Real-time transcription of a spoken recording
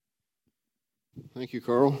Thank you,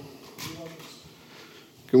 Carl.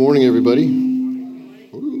 Good morning, everybody.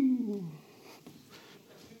 Ooh.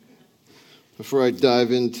 Before I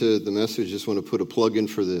dive into the message, I just want to put a plug in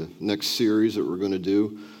for the next series that we're going to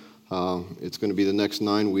do. It's going to be the next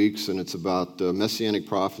 9 weeks, and it's about messianic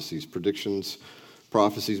prophecies, predictions,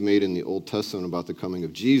 prophecies made in the Old Testament about the coming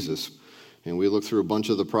of Jesus. And we look through a bunch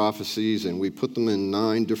of the prophecies, and we put them in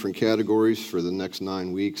 9 different categories for the next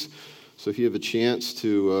 9 weeks. So if you have a chance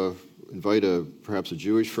to invite perhaps a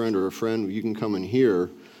Jewish friend or a friend, you can come and hear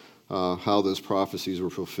how those prophecies were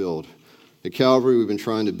fulfilled. At Calvary, we've been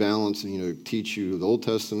trying to balance, teach you the Old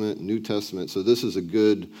Testament, New Testament. So this is a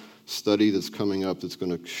good study that's coming up that's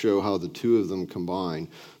going to show how the two of them combine,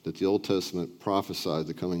 that the Old Testament prophesied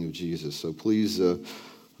the coming of Jesus. So please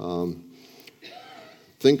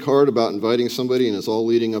think hard about inviting somebody, and it's all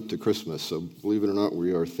leading up to Christmas. So believe it or not,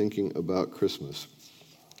 we are thinking about Christmas.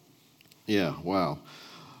 Yeah, wow.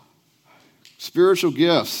 Spiritual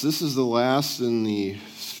gifts. This is the last in the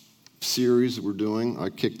series that we're doing. I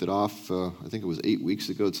kicked it off, I think it was 8 weeks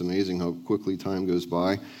ago. It's amazing how quickly time goes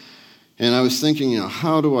by. And I was thinking,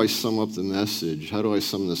 how do I sum up the message? How do I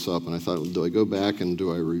sum this up? And I thought, do I go back and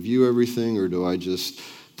do I review everything, or do I just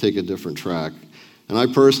take a different track? And I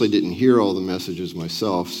personally didn't hear all the messages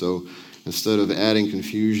myself, so instead of adding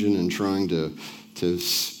confusion and trying to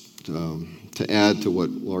add to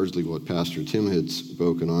what Pastor Tim had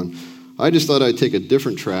spoken on, I just thought I'd take a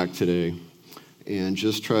different track today and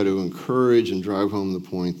just try to encourage and drive home the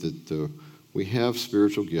point that we have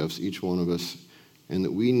spiritual gifts, each one of us, and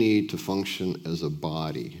that we need to function as a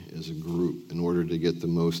body, as a group, in order to get the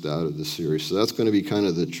most out of this series. So that's going to be kind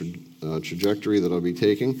of the trajectory that I'll be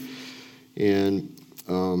taking. And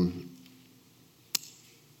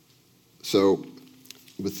so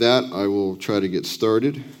with that, I will try to get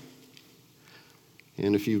started.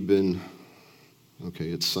 And if you've been... Okay,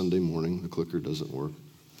 it's Sunday morning. The clicker doesn't work.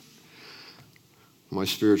 My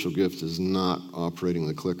spiritual gift is not operating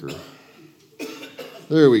the clicker.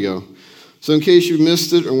 There we go. So in case you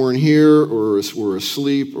missed it or weren't here or were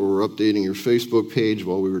asleep or were updating your Facebook page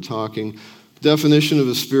while we were talking, the definition of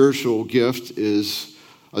a spiritual gift is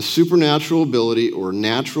a supernatural ability or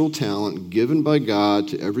natural talent given by God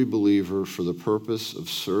to every believer for the purpose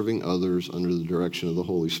of serving others under the direction of the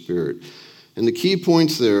Holy Spirit. And the key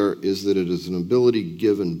points there is that it is an ability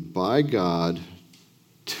given by God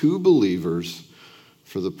to believers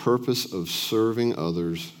for the purpose of serving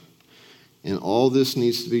others. And all this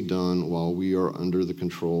needs to be done while we are under the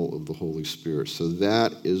control of the Holy Spirit. So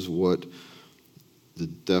that is what the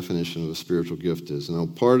definition of a spiritual gift is. Now,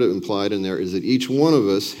 part of it implied in there is that each one of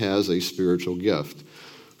us has a spiritual gift.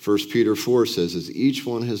 1 Peter 4 says, as each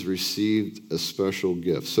one has received a special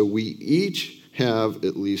gift. So we each have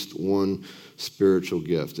at least one spiritual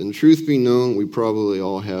gift. And truth be known, we probably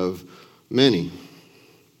all have many.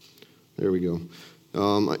 There we go.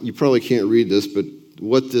 You probably can't read this, but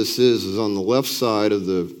what this is on the left side of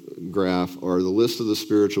the graph are the list of the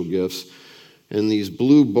spiritual gifts, and these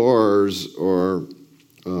blue bars are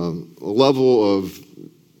a level of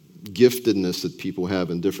giftedness that people have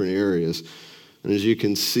in different areas. And as you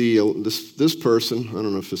can see, this person, I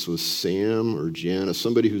don't know if this was Sam or Jana,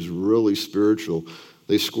 somebody who's really spiritual,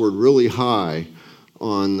 they scored really high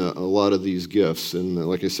on a lot of these gifts. And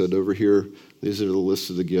like I said, over here, these are the lists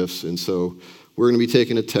of the gifts. And so we're going to be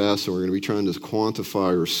taking a test, and we're going to be trying to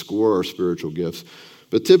quantify or score our spiritual gifts.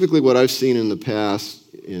 But typically what I've seen in the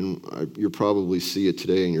past, and you'll probably see it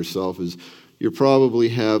today in yourself, is you probably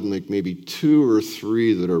have maybe 2 or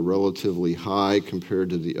 3 that are relatively high compared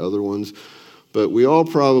to the other ones. But we all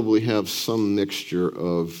probably have some mixture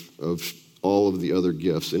of all of the other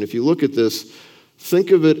gifts. And if you look at this,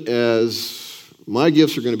 think of it as my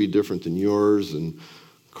gifts are going to be different than yours, and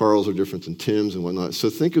Carl's are different than Tim's and whatnot. So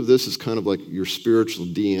think of this as kind of like your spiritual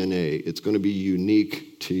DNA. It's going to be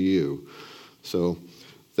unique to you. So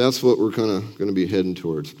that's what we're kind of going to be heading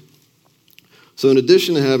towards. So in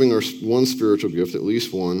addition to having our one spiritual gift, at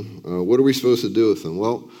least one, what are we supposed to do with them?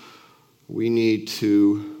 Well, we need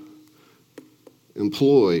to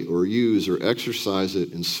employ or use or exercise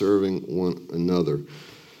it in serving one another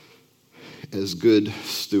as good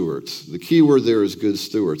stewards. The key word there is good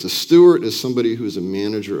stewards. A steward is somebody who is a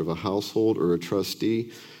manager of a household or a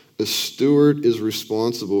trustee. A steward is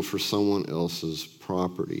responsible for someone else's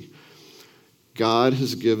property. God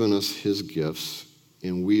has given us his gifts,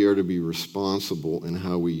 and we are to be responsible in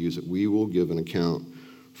how we use it. We will give an account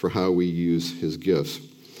for how we use his gifts.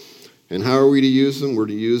 And how are we to use them? We're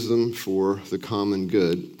to use them for the common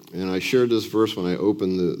good. And I shared this verse when I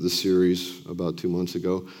opened the series about 2 months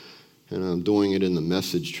ago. and I'm doing it in the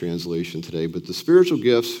Message translation today. But the spiritual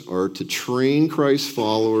gifts are to train Christ's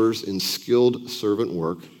followers in skilled servant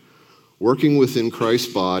work, working within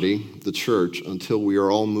Christ's body, the church, until we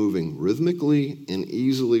are all moving rhythmically and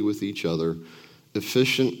easily with each other,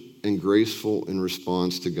 efficient and graceful in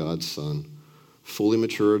response to God's Son, fully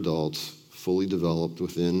mature adults, fully developed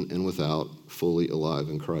within and without, fully alive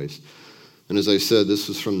in Christ. And as I said, this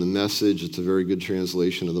is from the Message. It's a very good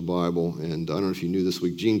translation of the Bible. And I don't know if you knew this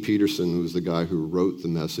week, Gene Peterson, who was the guy who wrote the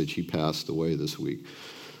Message, he passed away this week.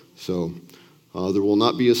 So there will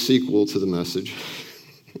not be a sequel to the Message.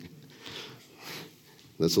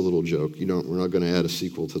 That's a little joke. We're not going to add a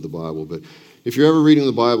sequel to the Bible. But if you're ever reading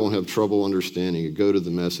the Bible and have trouble understanding it, go to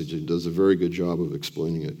the Message. It does a very good job of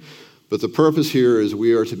explaining it. But the purpose here is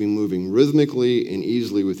we are to be moving rhythmically and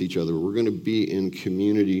easily with each other. We're going to be in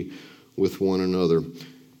community with one another.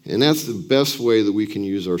 And that's the best way that we can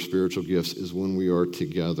use our spiritual gifts is when we are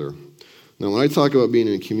together. Now, when I talk about being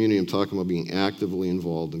in a community, I'm talking about being actively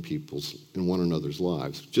involved in one another's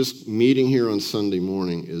lives. Just meeting here on Sunday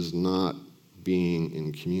morning is not being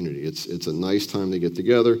in community. It's a nice time to get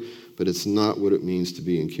together, but it's not what it means to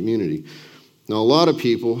be in community. Now, a lot of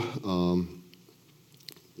people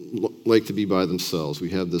like to be by themselves. We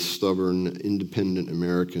have this stubborn, independent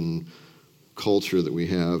American culture that we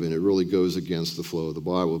have, and it really goes against the flow of the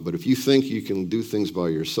Bible. But if you think you can do things by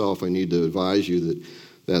yourself, I need to advise you that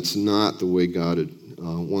that's not the way God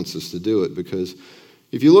wants us to do it, because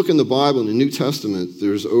if you look in the Bible, in the New Testament,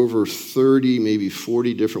 there's over 30, maybe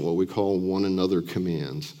 40 different what we call one another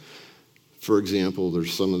commands. For example,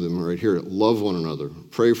 there's some of them right here. Love one another,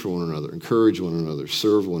 pray for one another, encourage one another,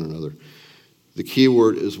 serve one another. The key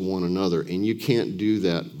word is one another, and you can't do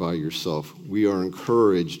that by yourself. We are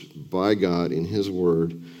encouraged by God in His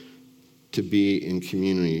Word to be in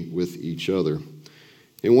community with each other.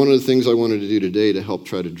 And one of the things I wanted to do today to help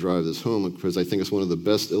try to drive this home, because I think it's one of the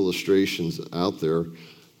best illustrations out there,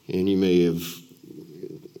 and you may have,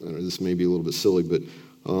 this may be a little bit silly, but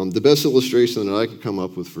the best illustration that I could come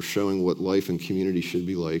up with for showing what life in community should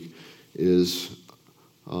be like is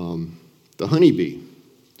the honeybee.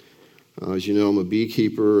 As you know, I'm a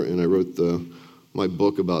beekeeper, and I wrote my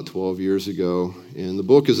book about 12 years ago. And the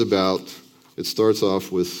book is it starts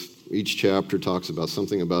off with, each chapter talks about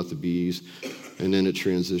something about the bees, and then it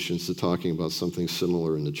transitions to talking about something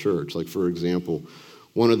similar in the church. Like, for example,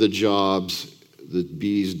 one of the jobs that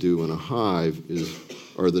bees do in a hive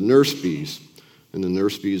are the nurse bees. And the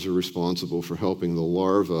nurse bees are responsible for helping the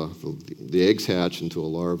larva, the eggs hatch into a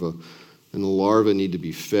larva, and the larvae need to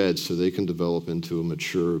be fed so they can develop into a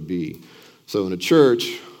mature bee. So in a church,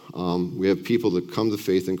 we have people that come to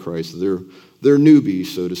faith in Christ. They're newbies,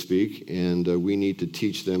 so to speak, and we need to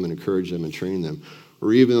teach them and encourage them and train them.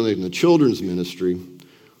 Or even in the children's ministry,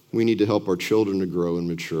 we need to help our children to grow and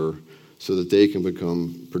mature so that they can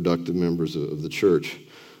become productive members of the church.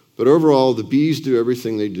 But overall, the bees do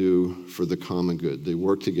everything they do for the common good. They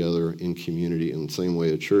work together in community in the same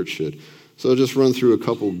way a church should. So I'll just run through a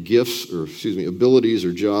couple abilities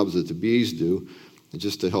or jobs that the bees do,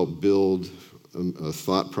 just to help build a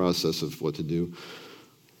thought process of what to do.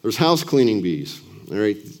 There's house cleaning bees, all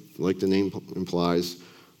right, like the name implies.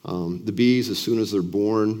 The bees, as soon as they're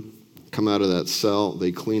born, come out of that cell.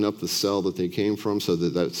 They clean up the cell that they came from so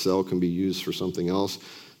that cell can be used for something else.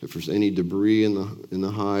 If there's any debris in the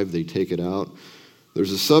hive, they take it out. There's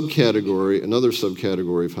another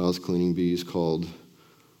subcategory of house cleaning bees called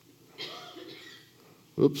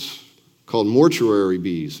mortuary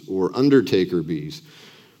bees or undertaker bees.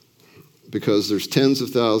 Because there's tens of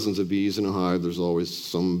thousands of bees in a hive, there's always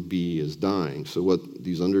some bee is dying. So what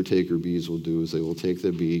these undertaker bees will do is they will take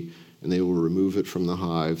the bee and they will remove it from the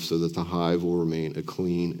hive so that the hive will remain a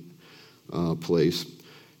clean place.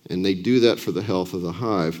 And they do that for the health of the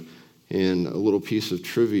hive. And a little piece of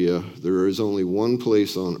trivia, there is only one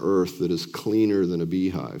place on earth that is cleaner than a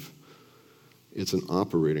beehive. It's an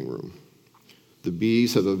operating room. The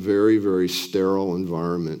bees have a very, very sterile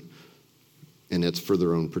environment, and it's for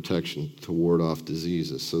their own protection to ward off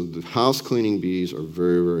diseases. So the house cleaning bees are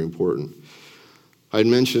very, very important. I'd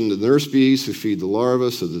mentioned the nurse bees who feed the larvae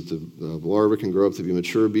so that the larvae can grow up to be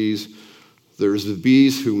mature bees. There's the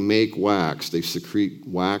bees who make wax. They secrete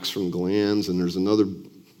wax from glands, and there's another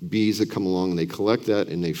bees that come along and they collect that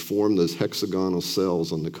and they form those hexagonal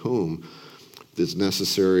cells on the comb that's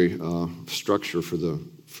necessary structure for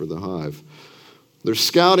the hive. There's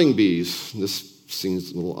scouting bees. This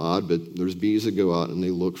seems a little odd, but there's bees that go out and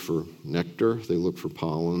they look for nectar, they look for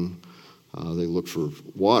pollen, they look for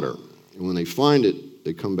water. And when they find it,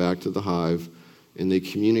 they come back to the hive and they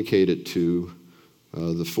communicate it to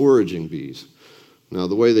the foraging bees. Now,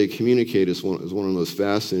 the way they communicate is one of the most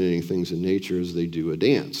fascinating things in nature is they do a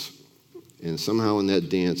dance. And somehow in that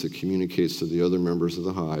dance, it communicates to the other members of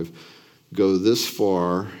the hive, go this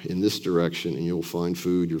far in this direction and you'll find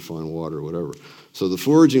food, you'll find water, whatever. So the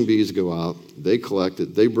foraging bees go out, they collect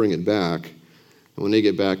it, they bring it back. And when they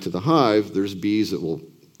get back to the hive, there's bees that will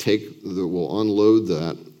unload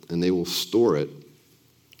that and they will store it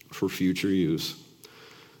for future use.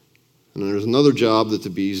 And there's another job that the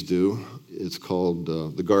bees do. It's called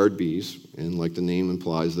the guard bees. And like the name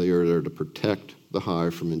implies, they are there to protect the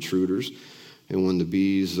hive from intruders. And when the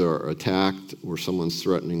bees are attacked or someone's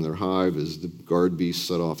threatening their hive, is the guard bees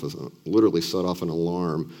literally set off an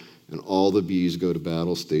alarm, and all the bees go to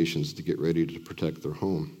battle stations to get ready to protect their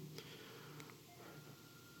home.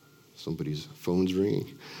 Somebody's phone's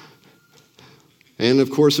ringing. And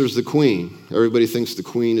of course, there's the queen. Everybody thinks the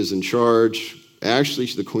queen is in charge. Actually,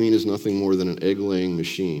 the queen is nothing more than an egg-laying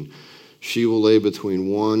machine. She will lay between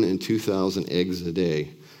 1,000 and 2,000 eggs a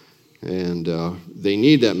day. And they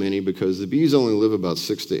need that many because the bees only live about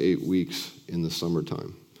 6 to 8 weeks in the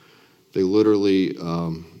summertime. They literally,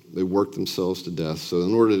 they work themselves to death. So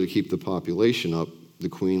in order to keep the population up, the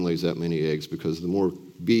queen lays that many eggs because the more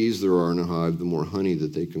bees there are in a hive, the more honey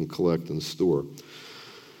that they can collect and store.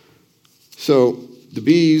 So the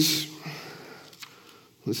bees,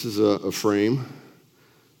 this is a frame.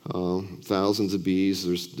 Thousands of bees.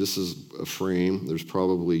 This is a frame. There's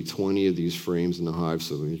probably 20 of these frames in the hive,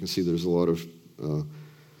 so you can see there's a lot of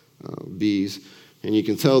bees. And you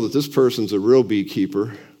can tell that this person's a real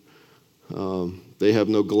beekeeper. They have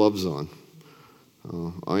no gloves on.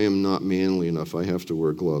 I am not manly enough. I have to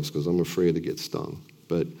wear gloves because I'm afraid to get stung.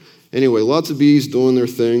 But anyway, lots of bees doing their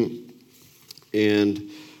thing. And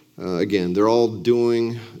again, they're all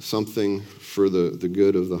doing something for the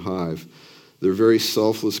good of the hive. They're very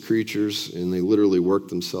selfless creatures, and they literally work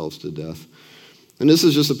themselves to death. And this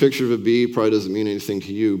is just a picture of a bee. Probably doesn't mean anything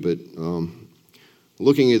to you, but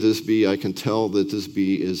looking at this bee, I can tell that this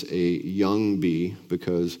bee is a young bee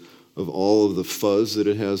because of all of the fuzz that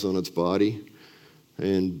it has on its body.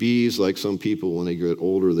 And bees, like some people, when they get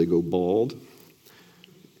older, they go bald.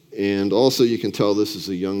 And also you can tell this is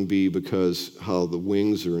a young bee because how the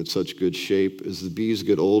wings are in such good shape. As the bees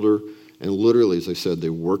get older, and literally, as I said,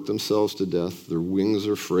 they work themselves to death. Their wings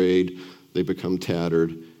are frayed, they become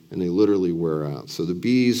tattered, and they literally wear out. So the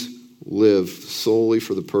bees live solely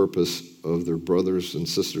for the purpose of their brothers and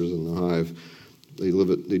sisters in the hive. They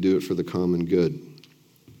do it for the common good.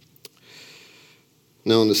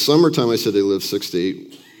 Now, in the summertime, I said they live 6 to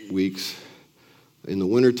 8 weeks. In the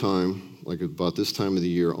wintertime, like about this time of the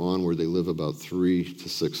year onward, they live about 3 to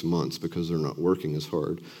 6 months because they're not working as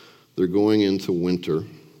hard. They're going into winter.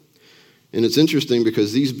 And it's interesting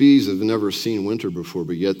because these bees have never seen winter before,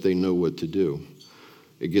 but yet they know what to do.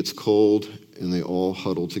 It gets cold, and they all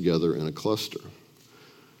huddle together in a cluster.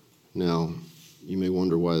 Now, you may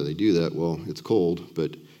wonder why they do that. Well, it's cold,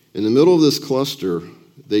 but in the middle of this cluster,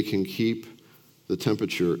 they can keep the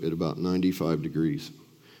temperature at about 95 degrees.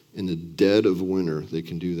 In the dead of winter, they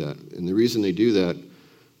can do that. And the reason they do that,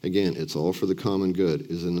 again, it's all for the common good,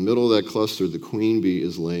 is in the middle of that cluster, the queen bee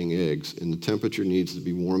is laying eggs, and the temperature needs to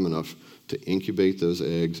be warm enough to incubate those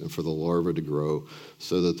eggs and for the larvae to grow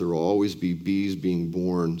so that there will always be bees being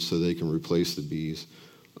born so they can replace the bees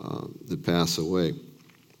that pass away.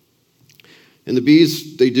 And the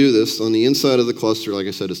bees, they do this. On the inside of the cluster, like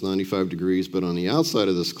I said, it's 95 degrees, but on the outside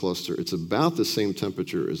of this cluster, it's about the same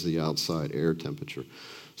temperature as the outside air temperature.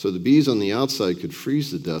 So the bees on the outside could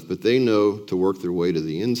freeze to death, but they know to work their way to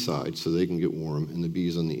the inside so they can get warm, and the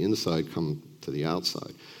bees on the inside come to the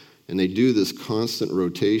outside. And they do this constant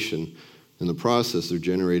rotation. In the process, they're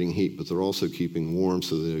generating heat, but they're also keeping warm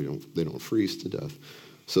so they don't freeze to death.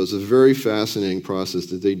 So it's a very fascinating process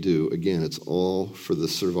that they do. Again, it's all for the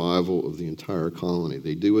survival of the entire colony.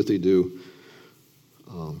 They do what they do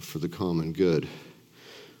for the common good.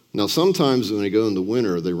 Now, sometimes when they go into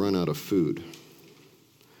winter, they run out of food.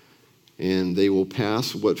 And they will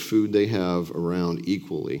pass what food they have around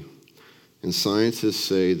equally. And scientists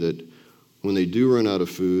say that when they do run out of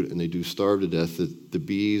food and they do starve to death, that the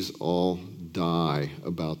bees all die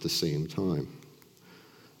about the same time.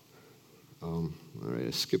 All right,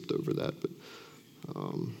 I skipped over that, but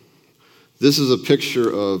this is a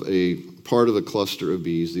picture of a part of a cluster of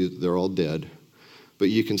bees. They're all dead, but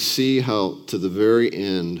you can see how to the very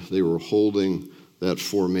end they were holding that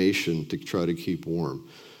formation to try to keep warm,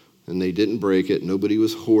 and they didn't break it. Nobody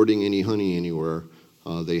was hoarding any honey anywhere.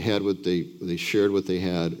 They shared what they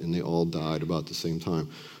had, and they all died about the same time.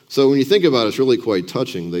 So when you think about it, it's really quite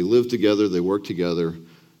touching. They live together, they work together,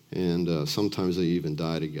 and sometimes they even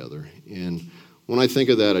die together. And When I think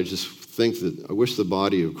of that, I just think that I wish the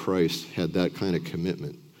body of Christ had that kind of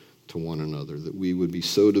commitment to one another, that we would be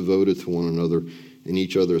so devoted to one another and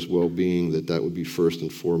each other's well-being that would be first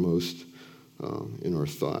and foremost in our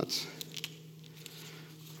thoughts.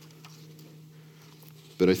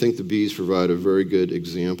 But I think the bees provide a very good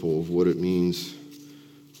example of what it means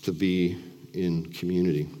to be in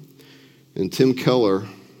community. And Tim Keller,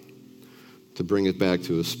 to bring it back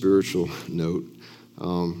to a spiritual note,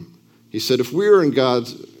 he said, if we're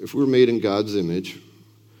made in God's image,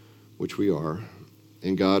 which we are,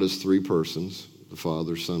 and God is three persons, the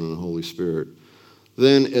Father, Son, and the Holy Spirit,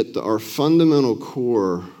 then at our fundamental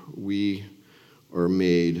core, we are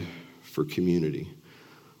made for community.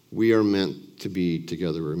 We are meant to be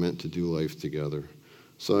together. We're meant to do life together.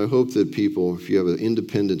 So I hope that people, if you have an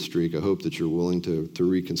independent streak, I hope that you're willing to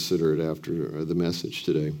reconsider it after the message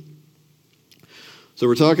today. So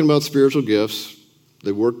we're talking about spiritual gifts.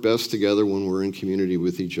 They work best together when we're in community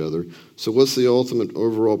with each other. So what's the ultimate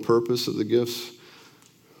overall purpose of the gifts?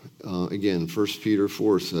 Again, 1 Peter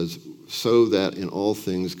 4 says, so that in all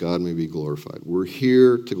things God may be glorified. We're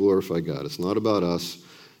here to glorify God. It's not about us.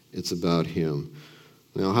 It's about him.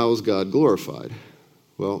 Now, how is God glorified?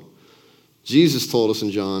 Well, Jesus told us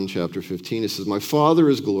in John chapter 15, he says, my Father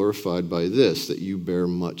is glorified by this, that you bear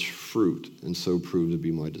much fruit, and so prove to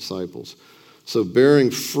be my disciples. So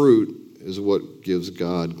bearing fruit is what gives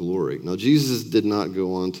God glory. Now, Jesus did not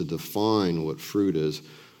go on to define what fruit is,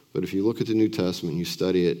 but if you look at the New Testament and you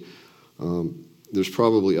study it, there's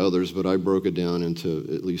probably others, but I broke it down into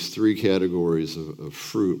at least three categories of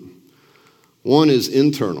fruit. One is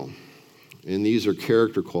internal, and these are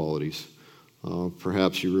character qualities.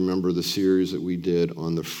 Perhaps you remember the series that we did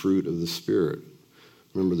on the fruit of the Spirit.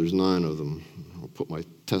 Remember, there's 9 of them. I'll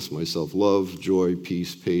test myself. Love, joy,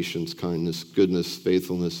 peace, patience, kindness, goodness,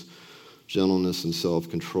 faithfulness, gentleness, and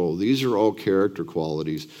self-control. These are all character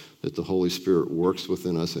qualities that the Holy Spirit works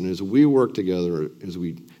within us. And as we work together, as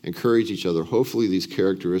we encourage each other, hopefully these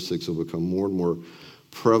characteristics will become more and more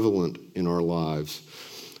prevalent in our lives,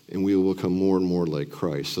 and we will become more and more like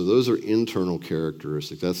Christ. So those are internal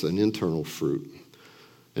characteristics. That's an internal fruit.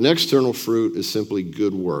 An external fruit is simply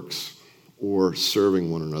good works or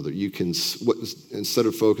serving one another. You can, instead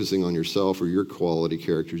of focusing on yourself or your quality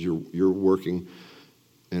characters, you're working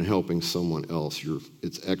and helping someone else.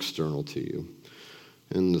 It's external to you.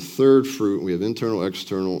 And the third fruit, we have internal,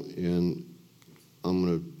 external, and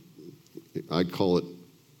I'd call it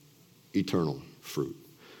eternal fruit.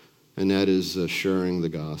 And that is sharing the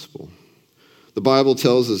gospel. The Bible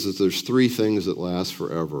tells us that there's 3 things that last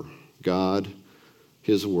forever: God,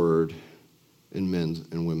 his word, and men's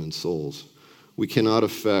and women's souls. We cannot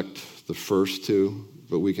affect the first 2,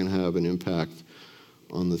 but we can have an impact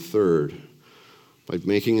on the third by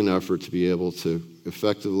making an effort to be able to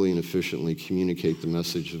effectively and efficiently communicate the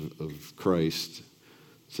message of Christ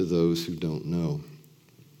to those who don't know.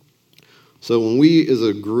 So when we as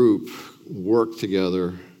a group work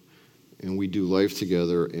together and we do life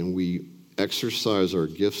together and we exercise our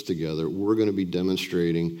gifts together, we're going to be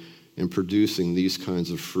demonstrating and producing these kinds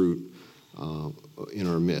of fruit in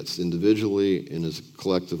our midst, individually and as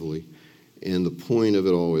collectively. And the point of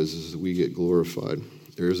it all is that we get glorified.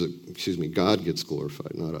 God gets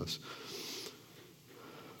glorified, not us.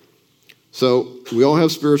 So we all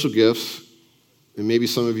have spiritual gifts, and maybe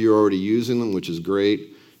some of you are already using them, which is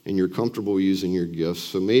great, and you're comfortable using your gifts.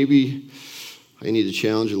 So maybe I need to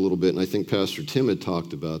challenge you a little bit, and I think Pastor Tim had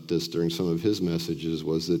talked about this during some of his messages,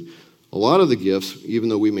 was that a lot of the gifts, even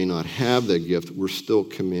though we may not have that gift, we're still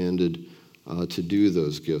commanded to do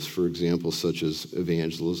those gifts. For example, such as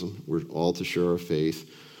evangelism. We're all to share our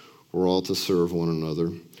faith. We're all to serve one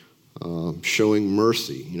another. Showing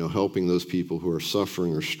mercy, helping those people who are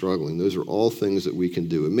suffering or struggling. Those are all things that we can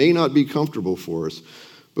do. It may not be comfortable for us,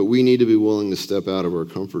 but we need to be willing to step out of our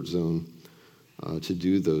comfort zone to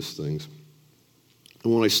do those things.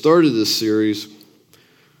 And when I started this series,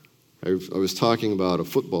 I was talking about a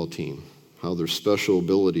football team, how there's special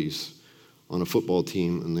abilities on a football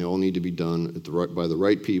team, and they all need to be done by the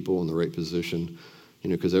right people in the right position,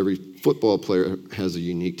 because every football player has a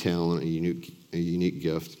unique talent, a unique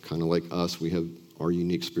gift, kind of like us. We have our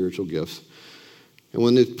unique spiritual gifts. And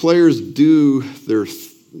when the players do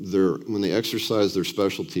when they exercise their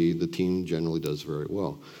specialty, the team generally does very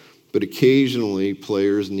well. But occasionally,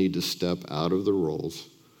 players need to step out of their roles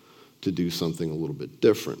to do something a little bit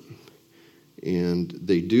different. And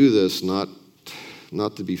they do this not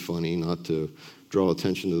to be funny, not to draw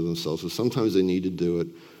attention to themselves, but sometimes they need to do it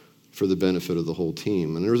for the benefit of the whole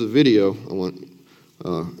team. And there's a video, I want,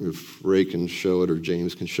 if Ray can show it or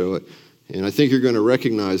James can show it, and I think you're going to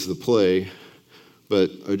recognize the play, but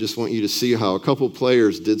I just want you to see how a couple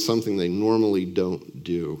players did something they normally don't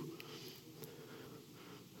do.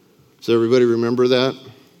 Does everybody remember that?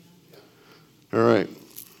 All right.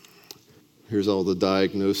 Here's all the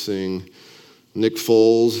diagnosing. Nick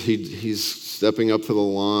Foles, he's stepping up to the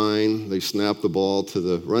line. They snap the ball to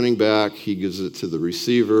the running back. He gives it to the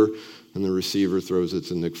receiver, and the receiver throws it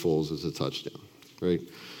to Nick Foles as a touchdown, right?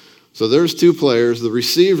 So there's two players. The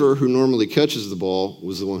receiver, who normally catches the ball,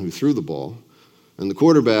 was the one who threw the ball. And the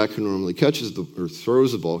quarterback, who normally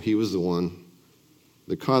throws the ball, he was the one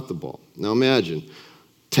that caught the ball. Now imagine,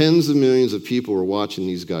 tens of millions of people were watching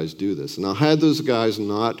these guys do this. Now, had those guys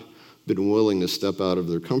not been willing to step out of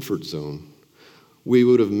their comfort zone, we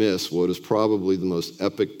would have missed what is probably the most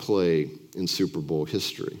epic play in Super Bowl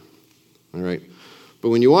history. All right? But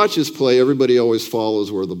when you watch this play, everybody always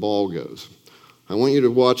follows where the ball goes. I want you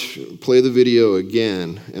to play the video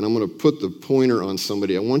again, and I'm going to put the pointer on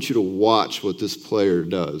somebody. I want you to watch what this player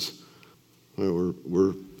does. All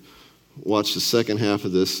right, watch the second half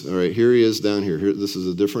of this. All right, here he is down here. This is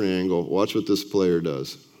a different angle. Watch what this player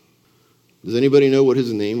does. Does anybody know what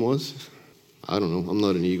his name was? I don't know. I'm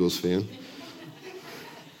not an Eagles fan.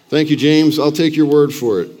 Thank you, James. I'll take your word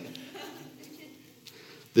for it.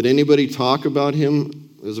 Did anybody talk about him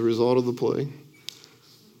as a result of the play?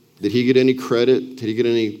 Did he get any credit? Did he get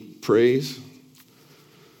any praise?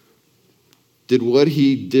 Did what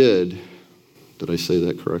he did I say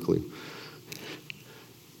that correctly?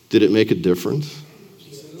 Did it make a difference?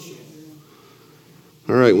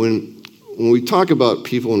 All right, when we talk about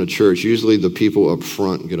people in a church, usually the people up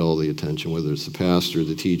front get all the attention, whether it's the pastor,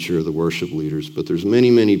 the teacher, the worship leaders, but there's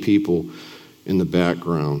many, many people in the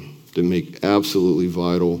background that make absolutely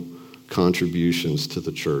vital contributions to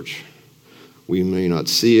the church. We may not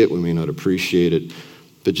see it, we may not appreciate it,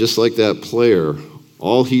 but just like that player,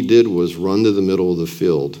 all he did was run to the middle of the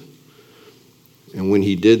field. And when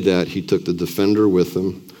he did that, he took the defender with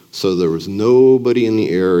him, so there was nobody in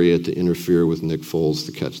the area to interfere with Nick Foles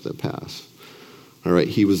to catch that pass. All right,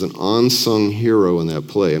 he was an unsung hero in that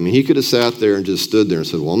play. I mean, he could have sat there and just stood there and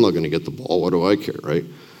said, well, I'm not going to get the ball, what do I care, right?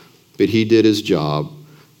 But he did his job,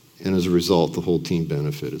 and as a result, the whole team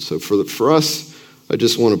benefited. So for us, I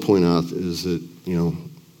just want to point out is that, no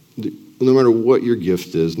matter what your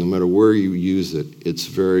gift is, no matter where you use it, it's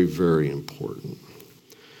very, very important.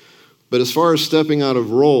 But as far as stepping out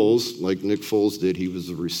of roles, like Nick Foles did, he was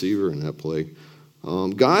the receiver in that play,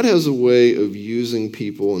 God has a way of using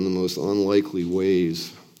people in the most unlikely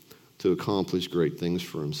ways to accomplish great things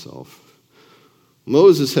for himself.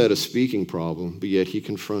 Moses had a speaking problem, but yet he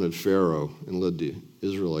confronted Pharaoh and led the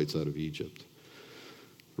Israelites out of Egypt.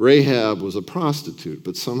 Rahab was a prostitute,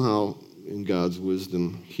 but somehow, in God's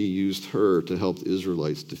wisdom, he used her to help the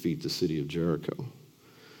Israelites defeat the city of Jericho.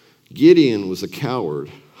 Gideon was a coward,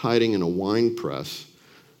 hiding in a wine press,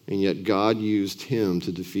 and yet God used him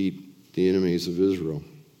to defeat the enemies of Israel.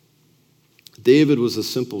 David was a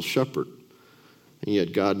simple shepherd, and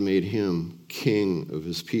yet God made him king of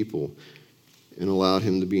his people and allowed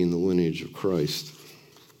him to be in the lineage of Christ.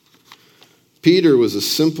 Peter was a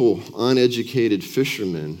simple, uneducated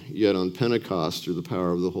fisherman, yet on Pentecost, through the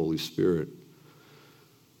power of the Holy Spirit,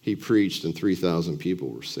 he preached and 3,000 people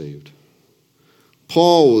were saved.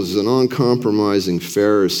 Paul was an uncompromising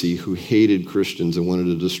Pharisee who hated Christians and wanted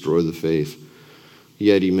to destroy the faith,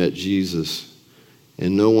 yet he met Jesus,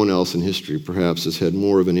 and no one else in history perhaps has had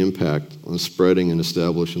more of an impact on spreading and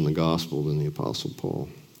establishing the gospel than the Apostle Paul.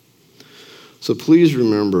 So please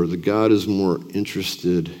remember that God is more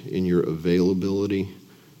interested in your availability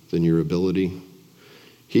than your ability.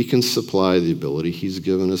 He can supply the ability. He's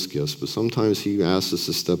given us gifts, but sometimes he asks us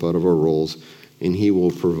to step out of our roles, and he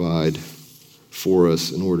will provide for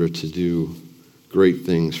us in order to do great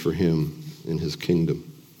things for him in his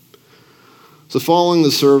kingdom. So following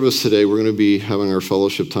the service today, we're going to be having our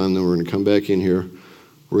fellowship time, then we're going to come back in here.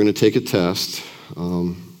 We're going to take a test.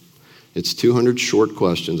 It's 200 short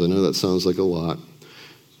questions. I know that sounds like a lot.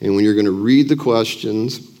 And when you're going to read the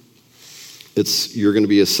questions, you're going to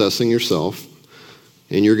be assessing yourself,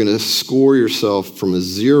 and you're going to score yourself from a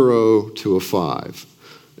 0 to a 5.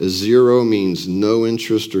 A 0 means no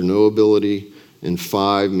interest or no ability, and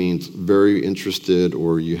 5 means very interested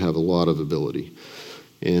or you have a lot of ability.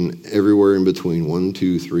 And everywhere in between, 1,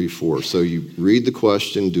 2, 3, 4. So you read the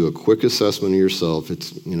question, do a quick assessment of yourself.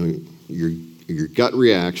 It's your gut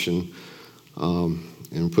reaction,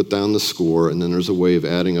 and put down the score, and then there's a way of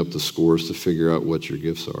adding up the scores to figure out what your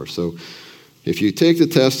gifts are. So if you take the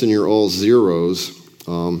test and you're all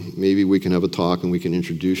 0s, maybe we can have a talk and we can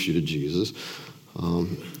introduce you to Jesus.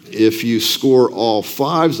 If you score all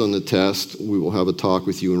 5s on the test, we will have a talk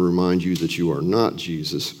with you and remind you that you are not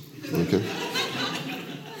Jesus. Okay?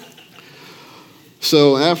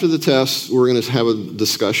 So after the test, we're going to have a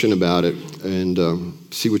discussion about it and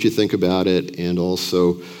see what you think about it. And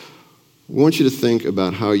also, we want you to think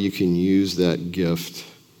about how you can use that gift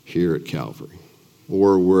here at Calvary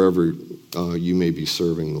or wherever you may be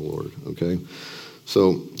serving the Lord, okay?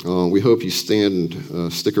 So we hope you stand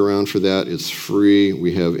and stick around for that. It's free.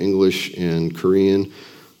 We have English and Korean.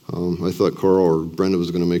 I thought Carl or Brenda was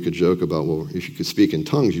going to make a joke about, well, if you could speak in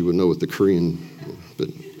tongues, you would know what the Korean, but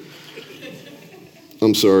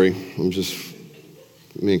I'm sorry. I'm just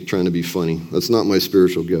trying to be funny. That's not my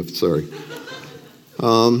spiritual gift. Sorry.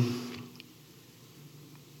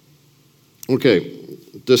 Okay,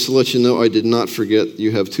 just to let you know, I did not forget you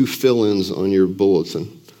have 2 fill-ins on your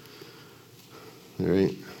bulletin. All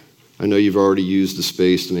right. I know you've already used the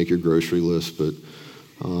space to make your grocery list, but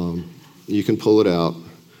you can pull it out.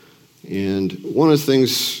 And one of the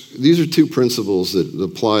things, these are 2 principles that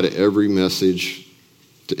apply to every message,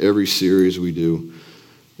 to every series we do.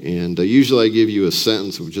 And usually I give you a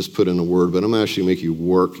sentence, we just put in a word, but I'm actually going to make you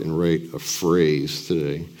work and write a phrase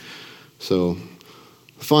today. So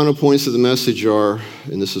the final points of the message are,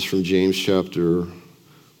 and this is from James chapter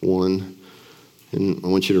 1, and I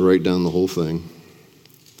want you to write down the whole thing.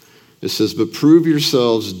 It says, but prove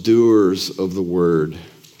yourselves doers of the word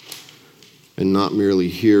and not merely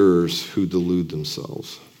hearers who delude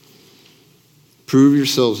themselves. Prove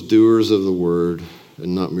yourselves doers of the word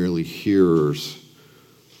and not merely hearers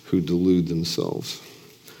who delude themselves.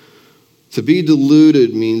 To be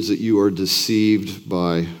deluded means that you are deceived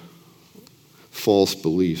by false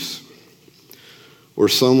beliefs. Or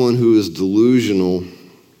someone who is delusional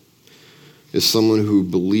is someone who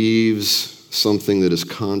believes something that is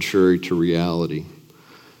contrary to reality.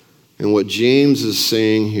 And what James is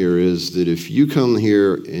saying here is that if you come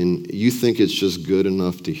here and you think it's just good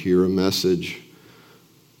enough to hear a message,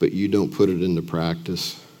 but you don't put it into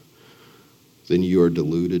practice, then you are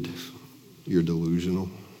deluded. You're delusional.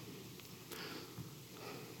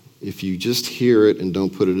 If you just hear it and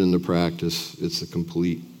don't put it into practice, it's a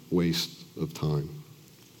complete waste of time.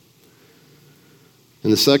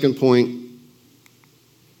 And the second point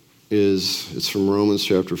it's from Romans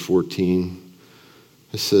chapter 14.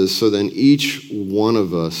 It says, so then each one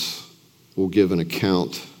of us will give an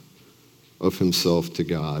account of himself to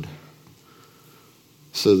God.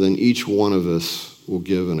 So then each one of us will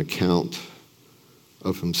give an account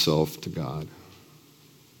of himself to God.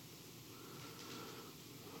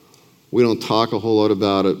 We don't talk a whole lot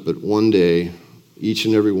about it, but one day, each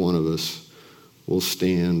and every one of us will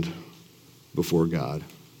stand before God,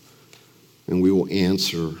 and we will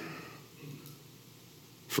answer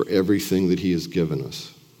for everything that he has given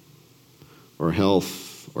us. Our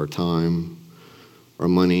health, our time, our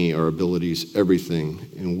money, our abilities, everything.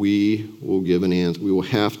 And we will give an answer. We will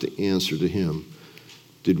have to answer to him.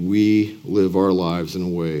 Did we live our lives in a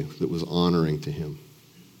way that was honoring to him?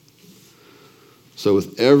 So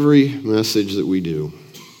with every message that we do,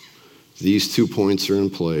 these 2 points are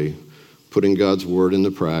in play, putting God's word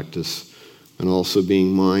into practice, and also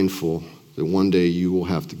being mindful that one day you will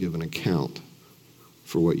have to give an account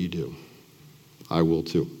for what you do. I will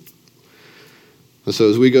too. And so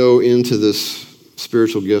as we go into this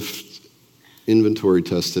spiritual gift inventory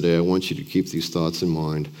test today, I want you to keep these thoughts in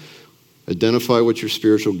mind. Identify what your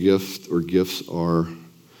spiritual gift or gifts are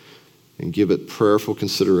and give it prayerful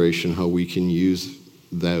consideration how we can use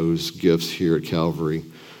those gifts here at Calvary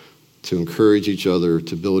to encourage each other,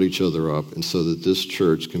 to build each other up, and so that this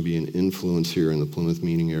church can be an influence here in the Plymouth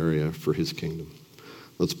Meeting area for his kingdom.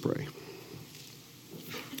 Let's pray.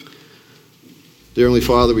 Dear Heavenly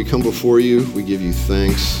Father, we come before you. We give you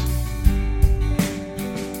thanks.